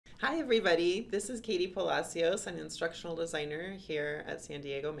Hi, everybody. This is Katie Palacios, an instructional designer here at San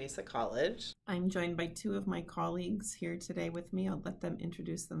Diego Mesa College. I'm joined by two of my colleagues here today with me. I'll let them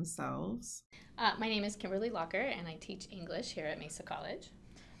introduce themselves. My name is Kimberly Locker, and I teach English here at Mesa College.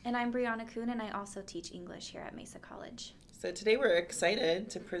 And I'm Brianna Kuhn, and I also teach English here at Mesa College. So today we're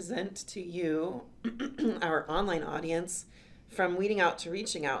excited to present to you, our online audience, from weeding out to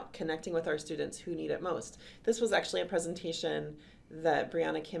reaching out, connecting with our students who need it most. This was actually a presentation that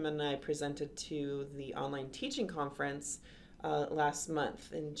Brianna, Kim, and I presented to the online teaching conference last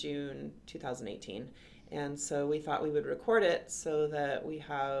month in June 2018. And so we thought we would record it so that we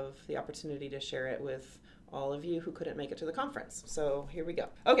have the opportunity to share it with all of you who couldn't make it to the conference. So here we go.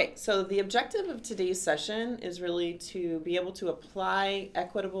 Okay, so the objective of today's session is really to be able to apply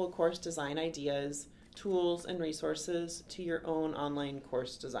equitable course design ideas, tools, and resources to your own online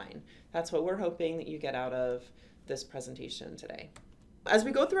course design. That's what we're hoping that you get out of this presentation today. As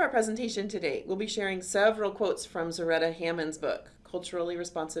we go through our presentation today, we'll be sharing several quotes from Zaretta Hammond's book, Culturally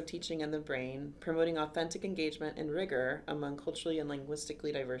Responsive Teaching and the Brain, Promoting Authentic Engagement and Rigor Among Culturally and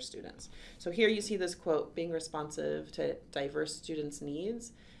Linguistically Diverse Students. So here you see this quote, being responsive to diverse students'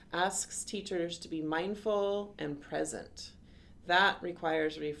 needs, asks teachers to be mindful and present. That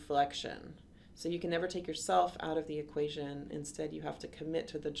requires reflection. So you can never take yourself out of the equation. Instead, you have to commit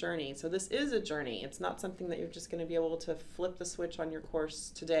to the journey. So this is a journey. It's not something that you're just going to be able to flip the switch on your course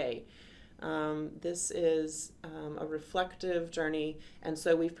today. This is a reflective journey. And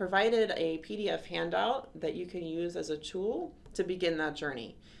so we've provided a PDF handout that you can use as a tool to begin that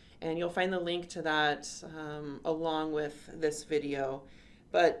journey. And you'll find the link to that along with this video.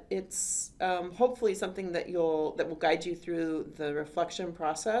 But it's hopefully something that will guide you through the reflection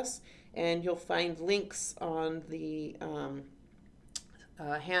process. And you'll find links on the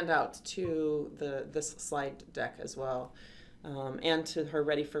handout to this slide deck as well, and to her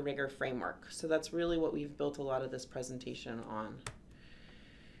Ready for Rigor framework. So that's really what we've built a lot of this presentation on.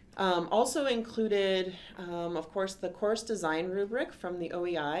 Also included, of course, the course design rubric from the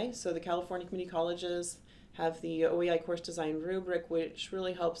OEI. So the California Community Colleges have the OEI course design rubric, which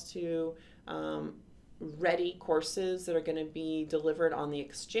really helps to ready courses that are going to be delivered on the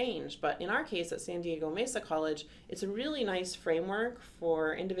exchange. But in our case at San Diego Mesa College, it's a really nice framework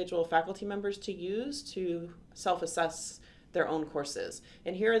for individual faculty members to use to self-assess their own courses.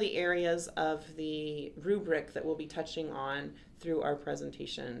 And here are the areas of the rubric that we'll be touching on through our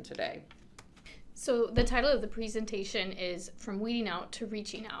presentation today. So the title of the presentation is From Weeding Out to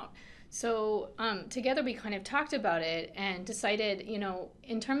Reaching Out. So together we kind of talked about it and decided,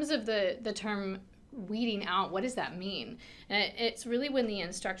 in terms of the term weeding out, what does that mean? And it's really when the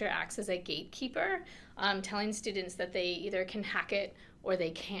instructor acts as a gatekeeper, telling students that they either can hack it or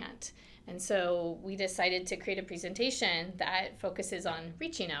they can't. And so we decided to create a presentation that focuses on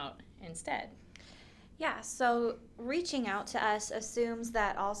reaching out instead. Yeah, so reaching out to us assumes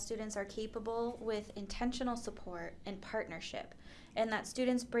that all students are capable with intentional support and partnership, and that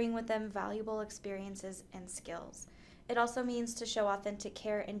students bring with them valuable experiences and skills. It also means to show authentic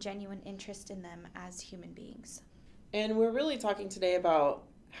care and genuine interest in them as human beings. And we're really talking today about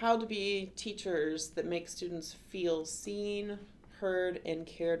how to be teachers that make students feel seen, heard, and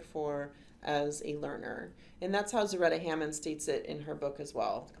cared for as a learner. And that's how Zaretta Hammond states it in her book as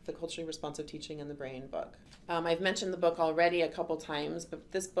well, the Culturally Responsive Teaching and the Brain book. I've mentioned the book already a couple times,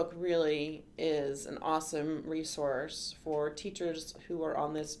 but this book really is an awesome resource for teachers who are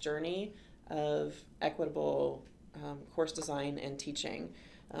on this journey of equitable course design and teaching.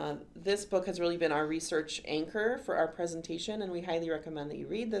 This book has really been our research anchor for our presentation, and we highly recommend that you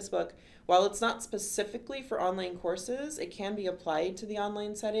read this book. While it's not specifically for online courses, it can be applied to the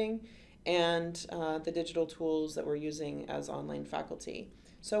online setting and the digital tools that we're using as online faculty.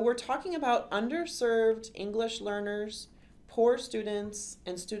 So we're talking about underserved English learners, poor students,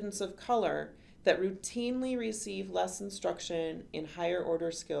 and students of color that routinely receive less instruction in higher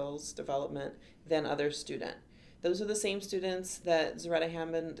order skills development than other students. Those are the same students that Zaretta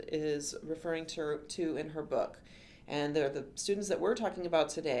Hammond is referring to in her book. And they're the students that we're talking about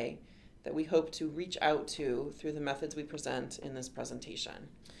today that we hope to reach out to through the methods we present in this presentation.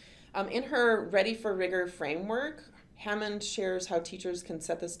 In her Ready for Rigor framework, Hammond shares how teachers can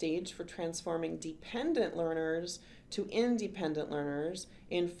set the stage for transforming dependent learners to independent learners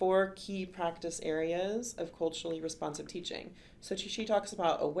in 4 key practice areas of culturally responsive teaching. So she talks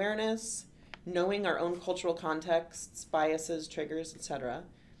about awareness, knowing our own cultural contexts, biases, triggers, etc.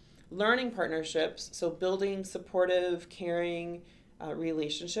 Learning partnerships, so building supportive, caring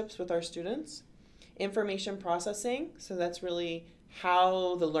relationships with our students. Information processing, so that's really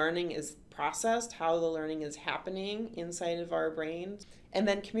how the learning is processed, how the learning is happening inside of our brains. And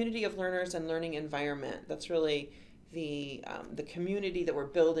then community of learners and learning environment. That's really the community that we're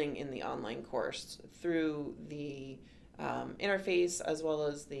building in the online course through the interface as well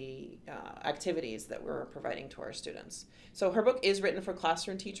as the activities that we're providing to our students. So her book is written for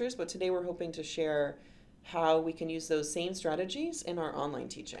classroom teachers, but today we're hoping to share how we can use those same strategies in our online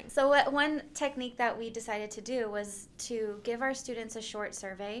teaching. So one technique that we decided to do was to give our students a short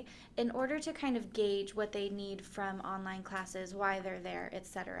survey in order to kind of gauge what they need from online classes, why they're there,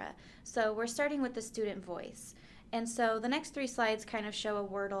 etc. So we're starting with the student voice. And so the next 3 slides kind of show a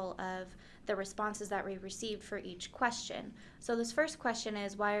wordle of the responses that we received for each question. So this first question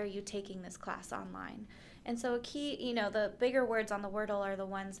is, why are you taking this class online? And so a key, the bigger words on the wordle are the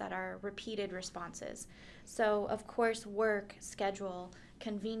ones that are repeated responses. So of course, work, schedule,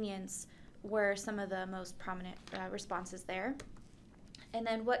 convenience were some of the most prominent responses there. And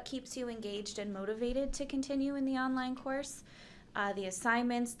then what keeps you engaged and motivated to continue in the online course? The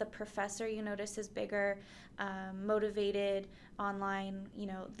assignments, the professor you notice is bigger, motivated, online,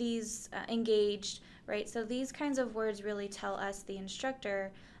 these engaged, right? So these kinds of words really tell us, the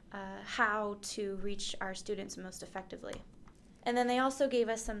instructor, how to reach our students most effectively. And then they also gave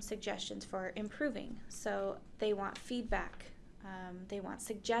us some suggestions for improving. So they want feedback, they want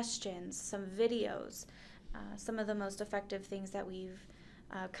suggestions, some videos. Some of the most effective things that we've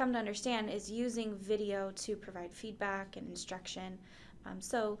come to understand is using video to provide feedback and instruction.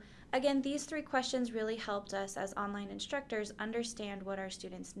 So again, these 3 questions really helped us as online instructors understand what our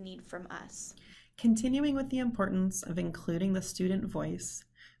students need from us. Continuing with the importance of including the student voice,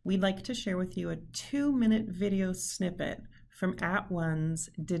 we'd like to share with you a 2-minute video snippet from @ONE's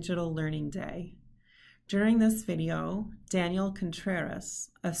Digital Learning Day. During this video, Daniel Contreras,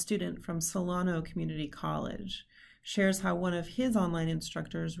 a student from Solano Community College, shares how one of his online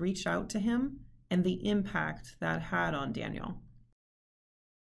instructors reached out to him and the impact that had on Daniel.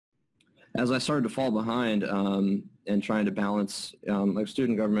 As I started to fall behind and trying to balance like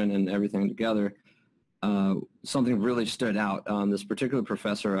student government and everything together, something really stood out. This particular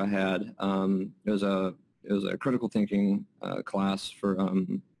professor I had, it was a critical thinking class for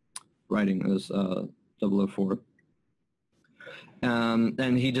writing. It was 004.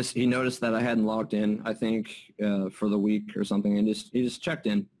 And he noticed that I hadn't logged in, I think, for the week or something, and he just checked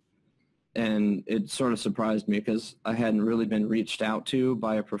in. And it sort of surprised me because I hadn't really been reached out to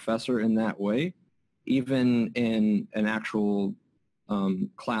by a professor in that way, even in an actual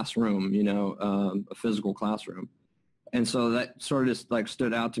classroom, a physical classroom. And so that sort of just like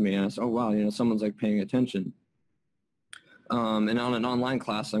stood out to me, and I said, oh wow, someone's like paying attention. And on an online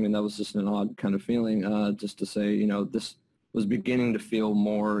class, I mean, that was just an odd kind of feeling, just to say, this was beginning to feel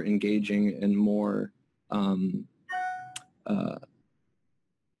more engaging and more,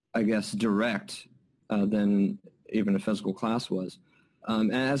 I guess, direct than even a physical class was.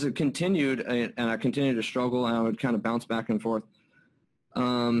 And as it continued, and I continued to struggle, and I would kind of bounce back and forth,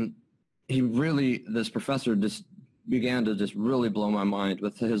 this professor just began to just really blow my mind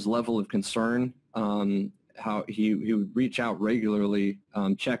with his level of concern, how he would reach out regularly,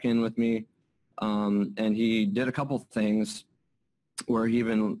 check in with me, and he did a couple things where he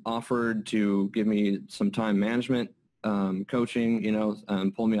even offered to give me some time management coaching,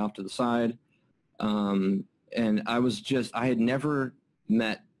 pull me off to the side. And I had never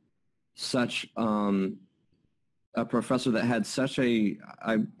met such a professor that had such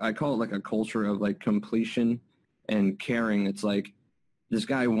I call it like a culture of like completion and caring. It's like this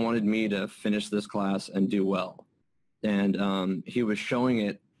guy wanted me to finish this class and do well. And he was showing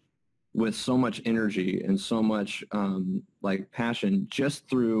it with so much energy and so much like passion just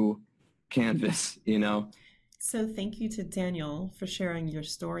through Canvas, So thank you to Daniel for sharing your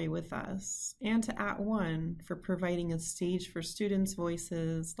story with us, and to @ONE for providing a stage for students'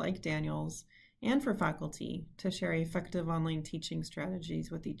 voices like Daniel's, and for faculty to share effective online teaching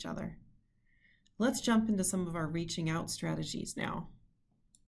strategies with each other. Let's jump into some of our reaching out strategies now.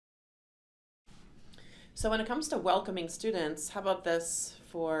 So when it comes to welcoming students, how about this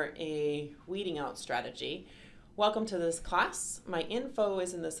for a weeding out strategy? Welcome to this class. My info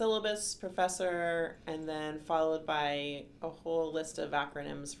is in the syllabus, professor, and then followed by a whole list of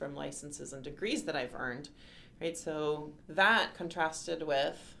acronyms from licenses and degrees that I've earned, right? So that contrasted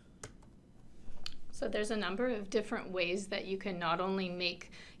with... So there's a number of different ways that you can not only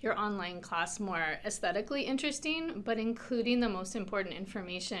make your online class more aesthetically interesting, but including the most important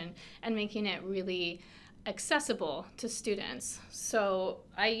information and making it really accessible to students. So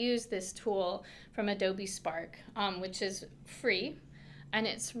I use this tool from Adobe Spark, which is free, and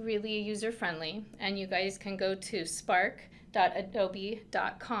it's really user-friendly. And you guys can go to spark.adobe.com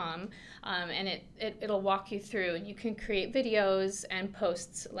learning.adobe.com, and it'll walk you through, and you can create videos and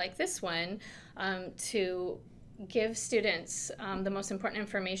posts like this one to give students the most important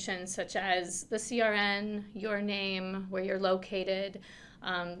information, such as the CRN, your name, where you're located,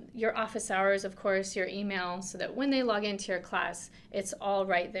 your office hours, of course, your email, so that when they log into your class, it's all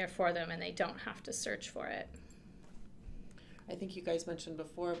right there for them and they don't have to search for it. I think you guys mentioned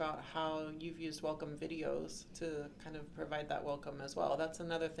before about how you've used welcome videos to kind of provide that welcome as well. That's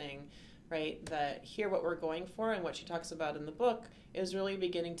another thing, right, that here what we're going for and what she talks about in the book is really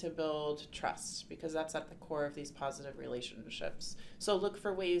beginning to build trust, because that's at the core of these positive relationships. So look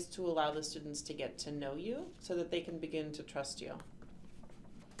for ways to allow the students to get to know you so that they can begin to trust you.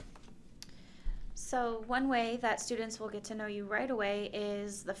 So one way that students will get to know you right away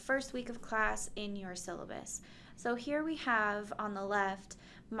is the first week of class in your syllabus. So here we have on the left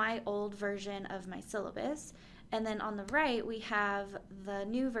my old version of my syllabus, and then on the right we have the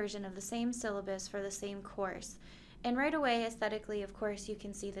new version of the same syllabus for the same course. And right away, aesthetically, of course, you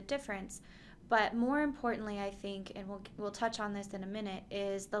can see the difference. But more importantly, I think, and we'll touch on this in a minute,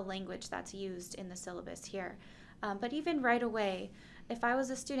 is the language that's used in the syllabus here. But even right away, if I was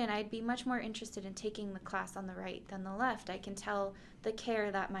a student, I'd be much more interested in taking the class on the right than the left. I can tell the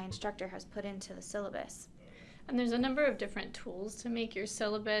care that my instructor has put into the syllabus. And there's a number of different tools to make your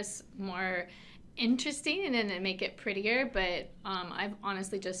syllabus more interesting and make it prettier, but I've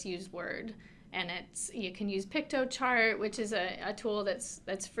honestly just used Word. And you can use PictoChart, which is a tool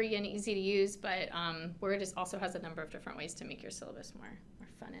that's free and easy to use, but Word also has a number of different ways to make your syllabus more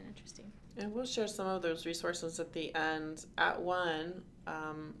fun and interesting. And we'll share some of those resources at the end. At One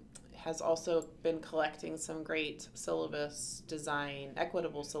has also been collecting some great syllabus design,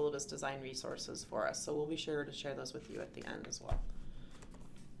 equitable syllabus design resources for us, so we'll be sure to share those with you at the end as well.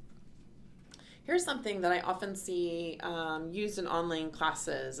 Here's something that I often see used in online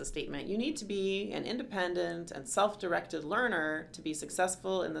classes, a statement. You need to be an independent and self-directed learner to be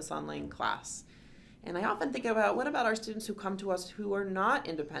successful in this online class. And I often think about, what about our students who come to us who are not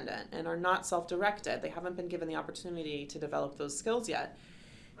independent and are not self-directed? They haven't been given the opportunity to develop those skills yet.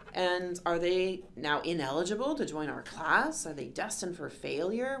 And are they now ineligible to join our class? Are they destined for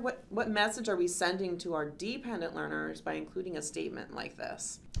failure? What message are we sending to our dependent learners by including a statement like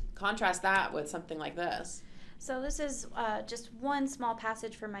this? Contrast that with something like this. So this is just one small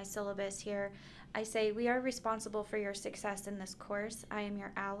passage from my syllabus here. I say, we are responsible for your success in this course. I am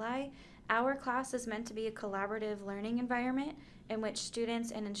your ally. Our class is meant to be a collaborative learning environment in which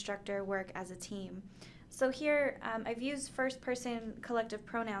students and instructor work as a team. So here I've used first-person collective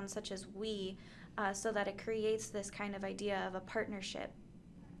pronouns such as we so that it creates this kind of idea of a partnership.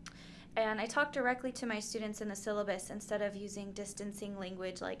 And I talk directly to my students in the syllabus instead of using distancing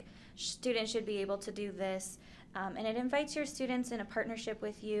language like students should be able to do this. And it invites your students in a partnership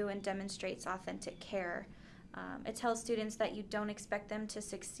with you and demonstrates authentic care. It tells students that you don't expect them to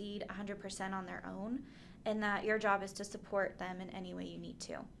succeed 100% on their own, and that your job is to support them in any way you need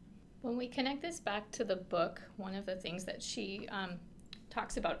to. When we connect this back to the book, one of the things that she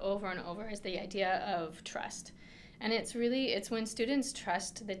talks about over and over is the idea of trust. And it's when students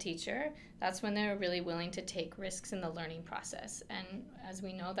trust the teacher, that's when they're really willing to take risks in the learning process. And as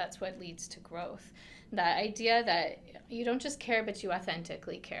we know, that's what leads to growth. That idea that you don't just care, but you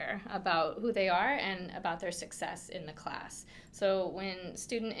authentically care about who they are and about their success in the class. So when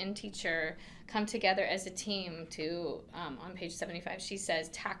student and teacher come together as a team to, on page 75, she says,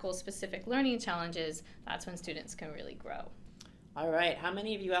 tackle specific learning challenges, that's when students can really grow. All right, how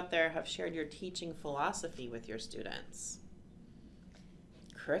many of you out there have shared your teaching philosophy with your students?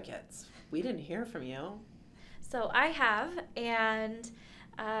 Crickets. We didn't hear from you. So I have, and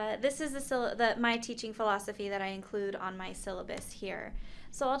this is my teaching philosophy that I include on my syllabus here.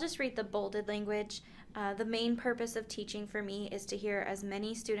 So I'll just read the bolded language. The main purpose of teaching for me is to hear as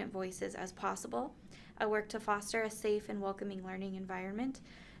many student voices as possible. I work to foster a safe and welcoming learning environment.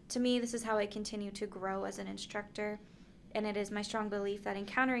 To me, this is how I continue to grow as an instructor. And it is my strong belief that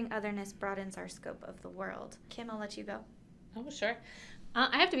encountering otherness broadens our scope of the world. Kim, I'll let you go. Oh, sure.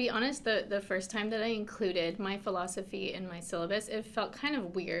 I have to be honest, the first time that I included my philosophy in my syllabus, it felt kind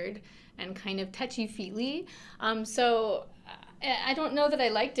of weird and kind of touchy-feely. So I don't know that I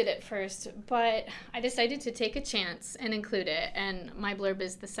liked it at first, but I decided to take a chance and include it, and my blurb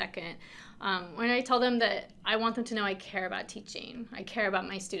is the second. When I tell them that I want them to know I care about teaching, I care about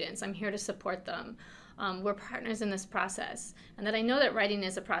my students, I'm here to support them. we're partners in this process, and that I know that writing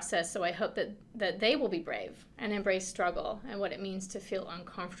is a process, so I hope that they will be brave and embrace struggle and what it means to feel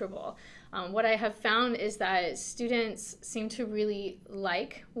uncomfortable. What I have found is that students seem to really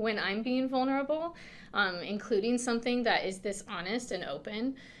like when I'm being vulnerable, including something that is this honest and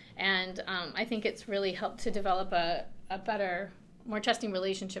open, and I think it's really helped to develop a better, more trusting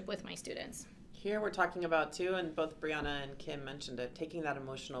relationship with my students. Here we're talking about too, and both Brianna and Kim mentioned it, taking that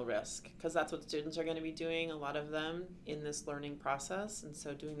emotional risk, because that's what students are going to be doing, a lot of them, in this learning process. And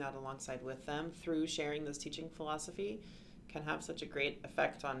so doing that alongside with them through sharing this teaching philosophy can have such a great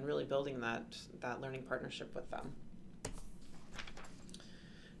effect on really building that learning partnership with them.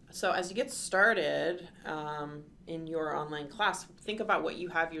 So as you get started in your online class, think about what you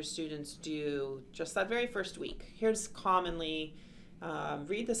have your students do just that very first week. Here's commonly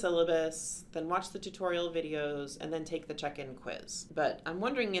read the syllabus, then watch the tutorial videos, and then take the check-in quiz. But I'm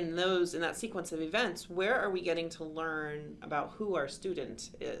wondering in that sequence of events, where are we getting to learn about who our student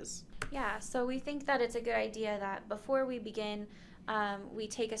is? Yeah, so we think that it's a good idea that before we begin, we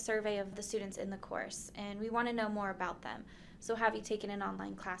take a survey of the students in the course, and we want to know more about them. So have you taken an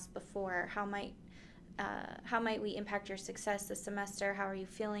online class before? How might we impact your success this semester? How are you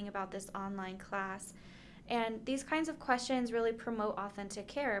feeling about this online class? And these kinds of questions really promote authentic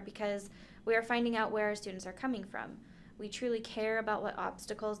care because we are finding out where our students are coming from. We truly care about what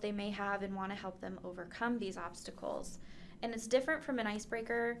obstacles they may have and want to help them overcome these obstacles. And it's different from an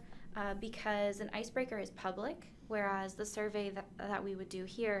icebreaker because an icebreaker is public, whereas the survey that we would do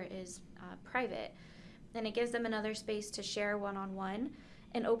here is private. And it gives them another space to share one-on-one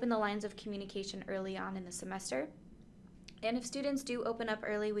and open the lines of communication early on in the semester. And if students do open up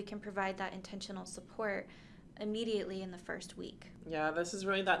early, we can provide that intentional support immediately in the first week. Yeah, this is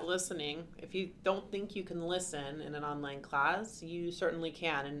really that listening. If you don't think you can listen in an online class, you certainly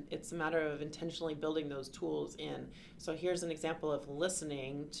can. And it's a matter of intentionally building those tools in. So here's an example of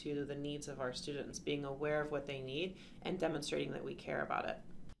listening to the needs of our students, being aware of what they need and demonstrating that we care about it.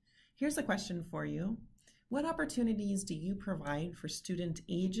 Here's a question for you. What opportunities do you provide for student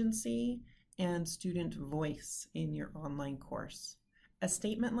agency and student voice in your online course? A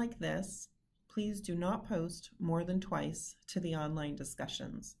statement like this, please do not post more than twice to the online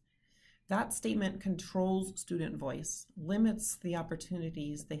discussions. That statement controls student voice, limits the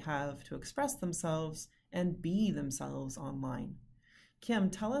opportunities they have to express themselves and be themselves online. Kim,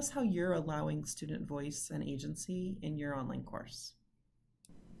 tell us how you're allowing student voice and agency in your online course.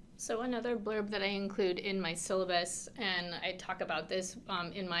 So another blurb that I include in my syllabus, and I talk about this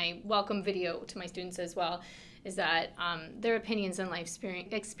in my welcome video to my students as well, is that their opinions and life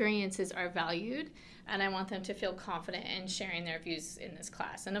experiences are valued, and I want them to feel confident in sharing their views in this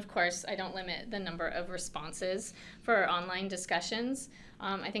class. And of course, I don't limit the number of responses for our online discussions.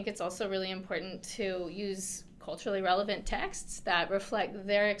 I think it's also really important to use culturally relevant texts that reflect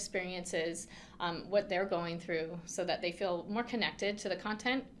their experiences, what they're going through, so that they feel more connected to the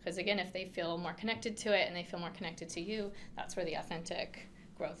content. Because again, if they feel more connected to it and they feel more connected to you, that's where the authentic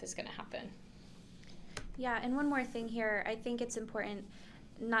growth is going to happen. Yeah, and one more thing here, I think it's important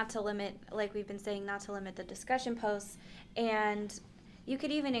not to limit, like we've been saying, not to limit the discussion posts. And you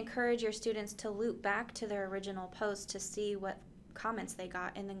could even encourage your students to loop back to their original post to see what comments they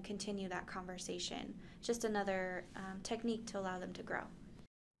got and then continue that conversation. Just another technique to allow them to grow.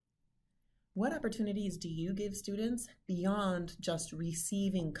 What opportunities do you give students beyond just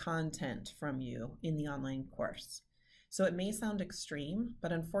receiving content from you in the online course? So it may sound extreme,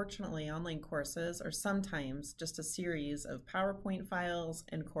 but unfortunately online courses are sometimes just a series of PowerPoint files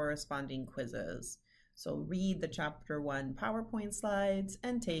and corresponding quizzes. So read the Chapter 1 PowerPoint slides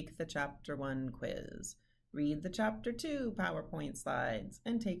and take the Chapter 1 quiz. Read the Chapter 2 PowerPoint slides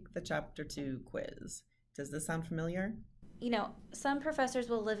and take the Chapter 2 quiz. Does this sound familiar? You know, some professors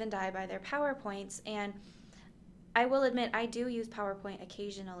will live and die by their PowerPoints, and I will admit I do use PowerPoint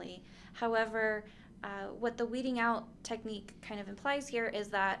occasionally. However, what the weeding out technique kind of implies here is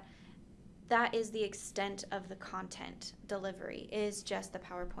that that is the extent of the content delivery, is just the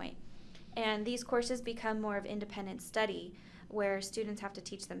PowerPoint. And these courses become more of independent study, where students have to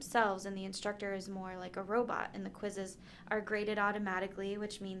teach themselves and the instructor is more like a robot, and the quizzes are graded automatically,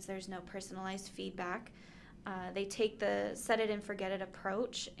 which means there's no personalized feedback. They take the set it and forget it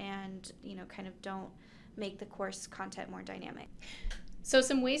approach and, kind of don't make the course content more dynamic. So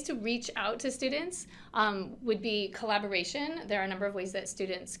some ways to reach out to students would be collaboration. There are a number of ways that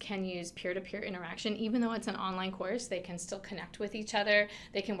students can use peer-to-peer interaction. Even though it's an online course, they can still connect with each other.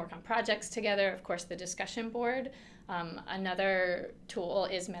 They can work on projects together. Of course, the discussion board Another tool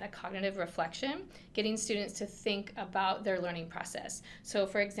is metacognitive reflection, getting students to think about their learning process. So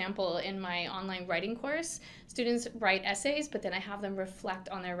for example, in my online writing course, students write essays, but then I have them reflect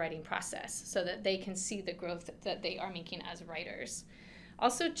on their writing process so that they can see the growth that they are making as writers.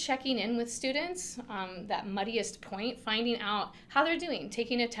 Also checking in with students, that muddiest point, finding out how they're doing,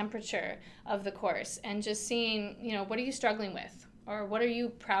 taking a temperature of the course and just seeing, what are you struggling with? Or what are you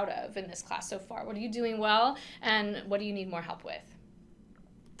proud of in this class so far? What are you doing well, and what do you need more help with?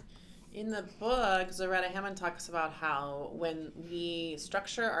 In the book, Zaretta Hammond talks about how when we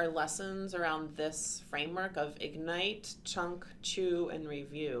structure our lessons around this framework of ignite, chunk, chew, and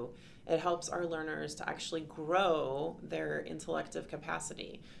review, it helps our learners to actually grow their intellective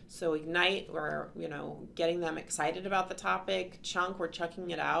capacity. So ignite, we're getting them excited about the topic. Chunk, we're chunking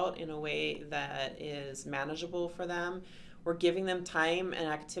it out in a way that is manageable for them. We're giving them time and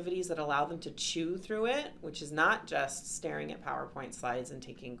activities that allow them to chew through it, which is not just staring at PowerPoint slides and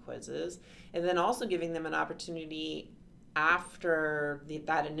taking quizzes, and then also giving them an opportunity after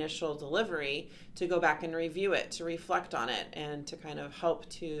that initial delivery to go back and review it, to reflect on it, and to kind of help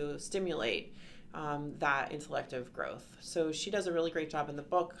to stimulate that intellective growth. So she does a really great job in the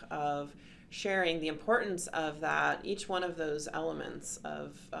book of sharing the importance of that, each one of those elements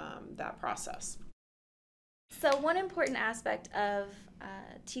of that process. So one important aspect of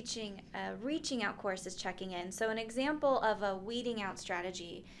teaching a reaching out course is checking in. So an example of a weeding out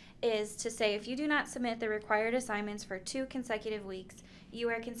strategy is to say if you do not submit the required assignments for 2 consecutive weeks, you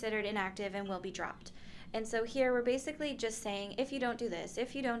are considered inactive and will be dropped. And so here we're basically just saying if you don't do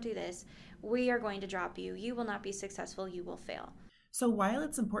this, we are going to drop you. You will not be successful. You will fail. So while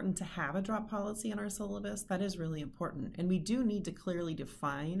it's important to have a drop policy in our syllabus, that is really important. And we do need to clearly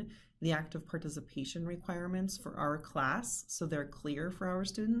define the active participation requirements for our class so they're clear for our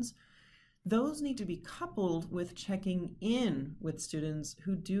students. Those need to be coupled with checking in with students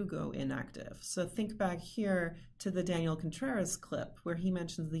who do go inactive. So think back here to the Daniel Contreras clip where he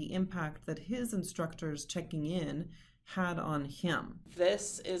mentions the impact that his instructors checking in had on him.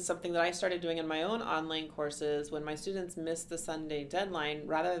 This is something that I started doing in my own online courses when my students missed the Sunday deadline,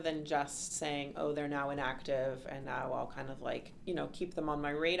 rather than just saying, oh, they're now inactive and now I'll kind of keep them on my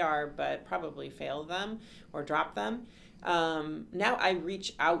radar but probably fail them or drop them. Now I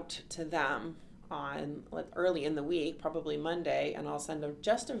reach out to them on early in the week, probably Monday, and I'll send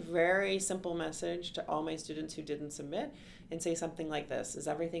just a very simple message to all my students who didn't submit and say something like this: is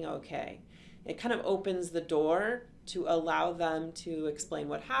everything okay? It kind of opens the door to allow them to explain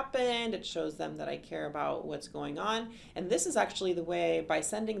what happened. It shows them that I care about what's going on. And this is actually the way, by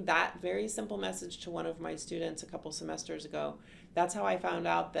sending that very simple message to one of my students a couple semesters ago, that's how I found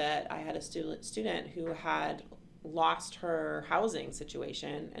out that I had a student who had lost her housing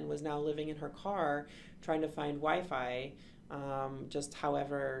situation and was now living in her car trying to find Wi-Fi just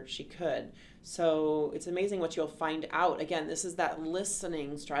however she could. So it's amazing what you'll find out. Again, this is that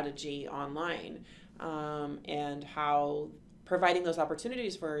listening strategy online, and how providing those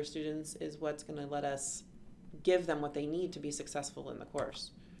opportunities for our students is what's going to let us give them what they need to be successful in the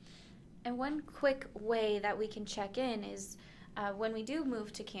course. And one quick way that we can check in is when we do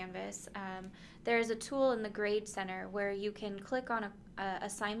move to Canvas, there is a tool in the Grade Center where you can click on a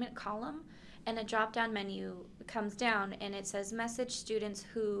assignment column, and a drop-down menu comes down and it says message students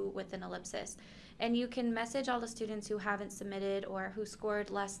who with an ellipsis. And you can message all the students who haven't submitted or who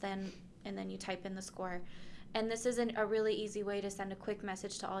scored less than, and then you type in the score. And this is a really easy way to send a quick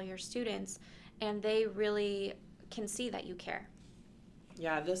message to all your students, and they really can see that you care.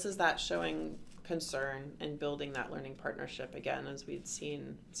 Yeah, this is that showing concern and building that learning partnership again, as we'd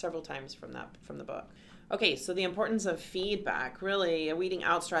seen several times from the book. Okay, so the importance of feedback. Really, a weeding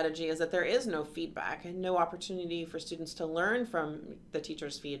out strategy is that there is no feedback and no opportunity for students to learn from the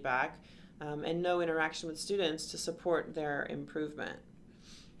teacher's feedback, and no interaction with students to support their improvement.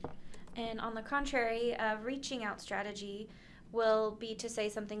 And on the contrary, a reaching out strategy will be to say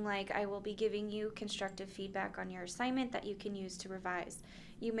something like, I will be giving you constructive feedback on your assignment that you can use to revise.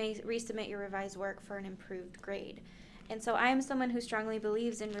 You may resubmit your revised work for an improved grade. And so I am someone who strongly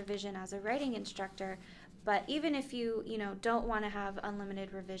believes in revision as a writing instructor, but even if you don't want to have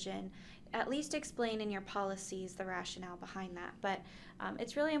unlimited revision, at least explain in your policies the rationale behind that. But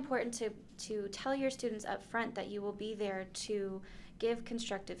it's really important to tell your students up front that you will be there to give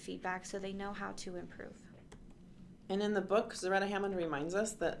constructive feedback so they know how to improve. And in the book, Zaretta Hammond reminds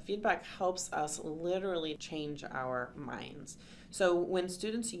us that feedback helps us literally change our minds. So when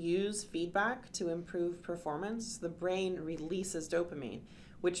students use feedback to improve performance, the brain releases dopamine,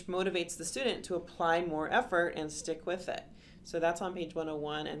 which motivates the student to apply more effort and stick with it. So that's on page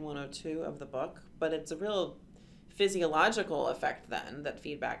 101 and 102 of the book, but it's a real physiological effect then that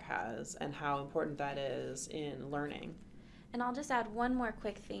feedback has and how important that is in learning. And I'll just add one more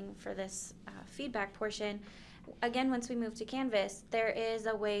quick thing for this feedback portion. Again, once we move to Canvas, there is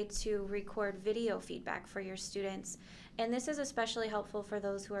a way to record video feedback for your students. And this is especially helpful for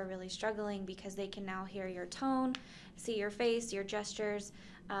those who are really struggling because they can now hear your tone, see your face, your gestures,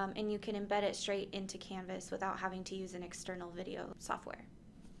 and you can embed it straight into Canvas without having to use an external video software.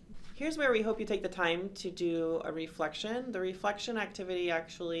 Here's where we hope you take the time to do a reflection. The reflection activity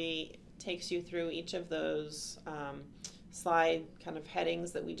actually takes you through each of those slide kind of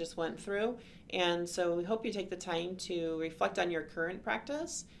headings that we just went through. And so we hope you take the time to reflect on your current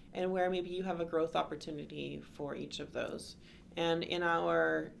practice and where maybe you have a growth opportunity for each of those. And in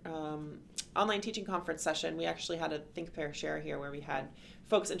our online teaching conference session, we actually had a Think, Pair, Share here where we had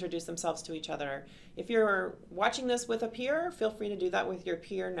folks introduce themselves to each other. If you're watching this with a peer, feel free to do that with your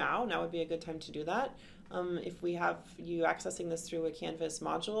peer now. Now would be a good time to do that. If we have you accessing this through a Canvas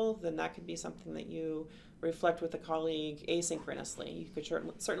module, then that could be something that you reflect with a colleague asynchronously. You could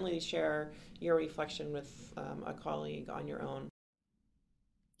certainly share your reflection with a colleague on your own.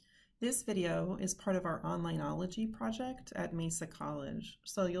 This video is part of our Onlineology project at Mesa College,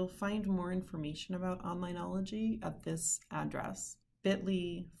 so you'll find more information about Onlineology at this address,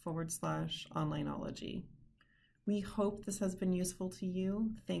 bit.ly/Onlineology. We hope this has been useful to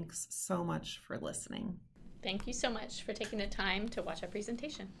you. Thanks so much for listening. Thank you so much for taking the time to watch our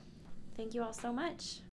presentation. Thank you all so much.